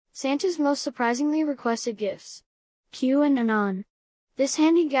Santa's most surprisingly requested gifts. Q&Anon. This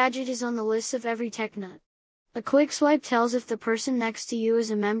handy gadget is on the list of every tech nut. A quick swipe tells if the person next to you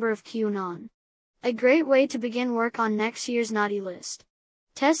is a member of QAnon. A great way to begin work on next year's naughty list.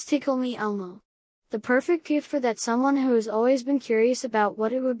 TesTickle Me Elmo. The perfect gift for that someone who has always been curious about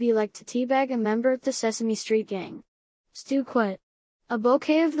what it would be like to teabag a member of the Sesame Street gang. Stew-Quet. A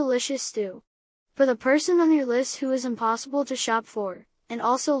bouquet of delicious stew. For the person on your list who is impossible to shop for, and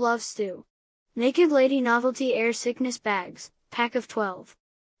also loves stew. Naked Lady Novelty Air Sickness Bags, pack of 12.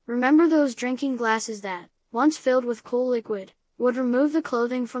 Remember those drinking glasses that, once filled with cool liquid, would remove the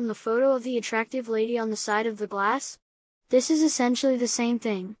clothing from the photo of the attractive lady on the side of the glass? This is essentially the same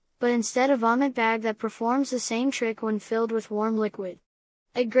thing, but instead a vomit bag that performs the same trick when filled with warm liquid.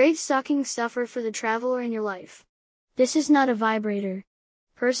 A great stocking stuffer for the traveler in your life. This is not a vibrator.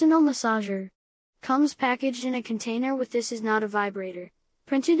 Personal massager. Comes packaged in a container with This Is Not A Vibrator,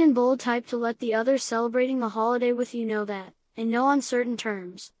 printed in bold type to let the others celebrating the holiday with you know that, in no uncertain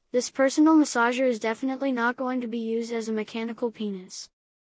terms, this personal massager is definitely not going to be used as a mechanical penis.